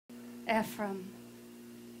Ephraim,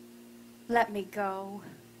 let me go.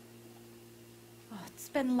 Oh, it's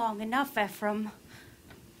been long enough, Ephraim.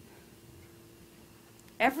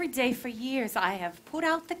 Every day for years I have put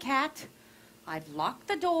out the cat, I've locked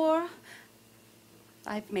the door,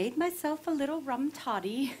 I've made myself a little rum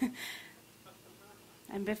toddy,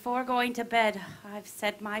 and before going to bed, I've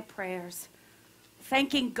said my prayers,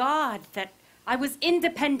 thanking God that I was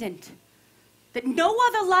independent, that no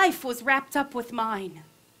other life was wrapped up with mine.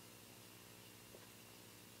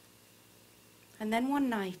 And then one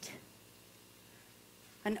night,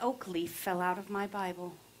 an oak leaf fell out of my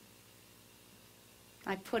Bible.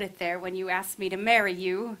 I put it there when you asked me to marry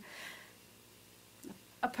you.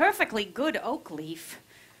 A perfectly good oak leaf,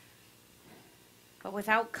 but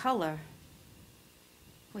without color,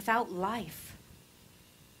 without life.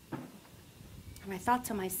 And I thought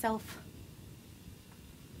to myself,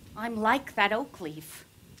 I'm like that oak leaf.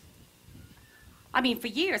 I mean, for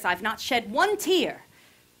years I've not shed one tear,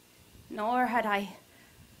 nor had I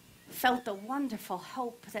felt the wonderful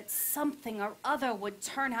hope that something or other would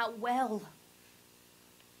turn out well.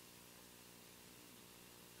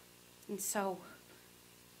 And so,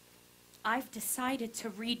 I've decided to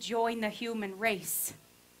rejoin the human race.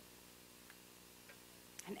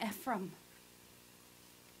 And Ephraim,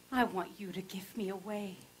 I want you to give me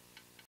away.